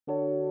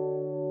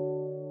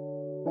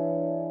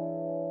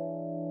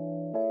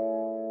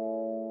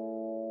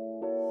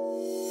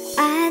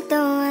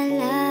don't want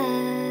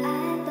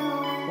love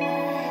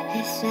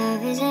if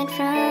love isn't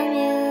from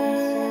you.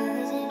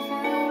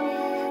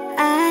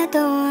 I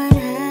don't want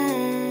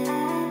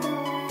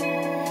her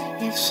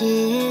if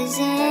she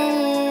isn't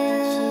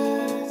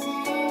you.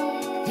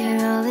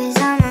 You're always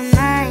on my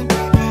mind,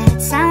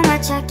 that's how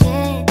much I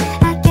care.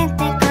 I can't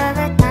think of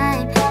a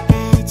time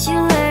that you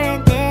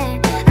weren't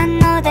there. I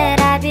know that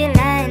I'd be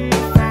lying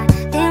if I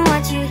didn't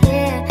want you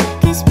here.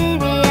 Cause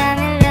baby, I'm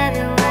in love,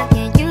 and why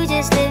can't you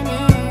just leave me?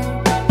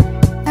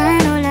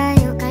 Ngano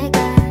layo kay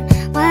ka,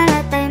 wala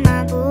tay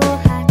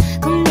mabuhat.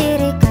 Kung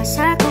diri ka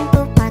sa akong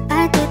tupad,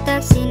 Adto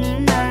tag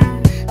sinima.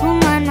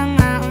 Human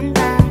mangaon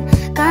ta,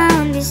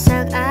 Kaon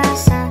bisag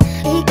asa.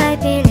 Ikay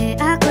pili,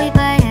 akoy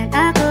bayad,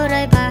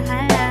 ako'y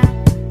bahala.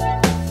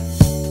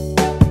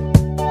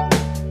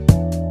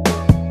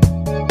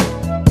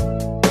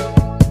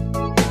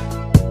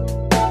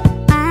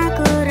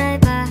 Ako'y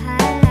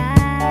bahala.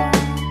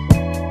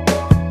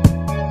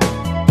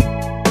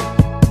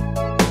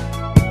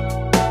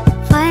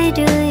 Why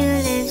do you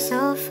live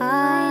so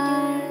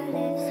far?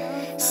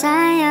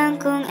 Sayang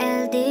kung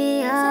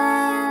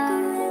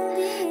LDR.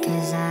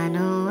 Cause I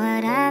know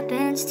what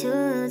happens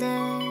to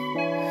them,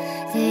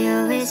 they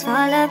always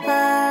fall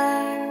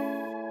apart.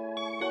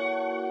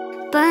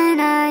 But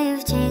now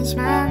you've changed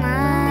my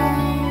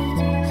mind,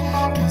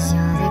 cause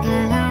you're the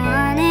girl I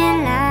want in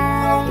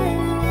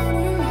life.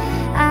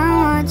 I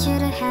want you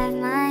to have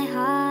my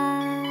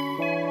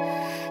heart.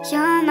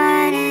 You're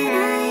mine and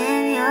I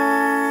am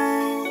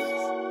yours.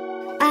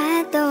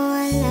 I don't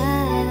want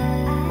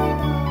love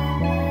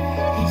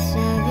if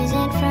love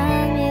isn't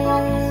from you.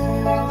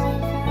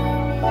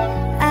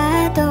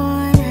 I don't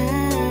want her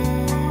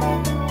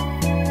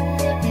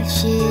if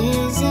she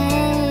isn't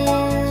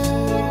you.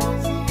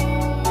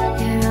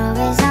 You're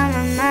always on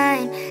my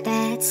mind,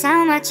 that's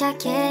how much I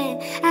care.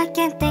 I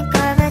can't think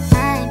of a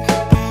time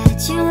that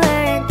you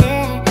weren't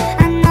there.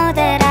 I know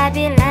that I'd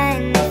be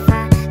lying if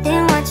I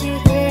didn't want you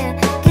here.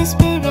 Cause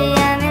baby,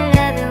 I'm in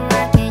love, and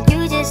why can't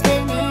you just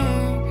leave me?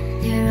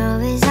 You're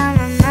always on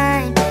my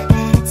mind,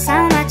 that's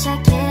how much I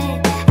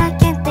care. I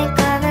can't think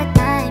of a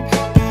time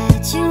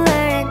that you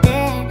weren't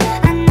there.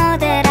 I know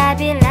that I'd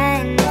be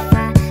lying if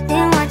I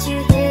didn't want you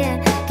here.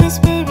 Cause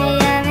baby,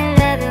 I'm in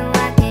love, and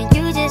why can't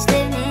you just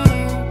leave me?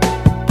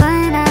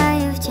 But now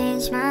you've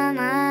changed my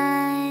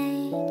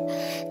mind,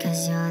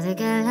 cause you're the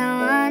girl I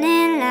want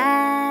in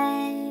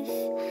life.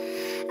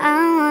 I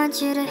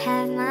want you to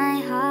have my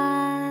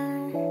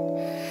heart.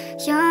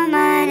 You're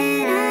mine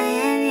and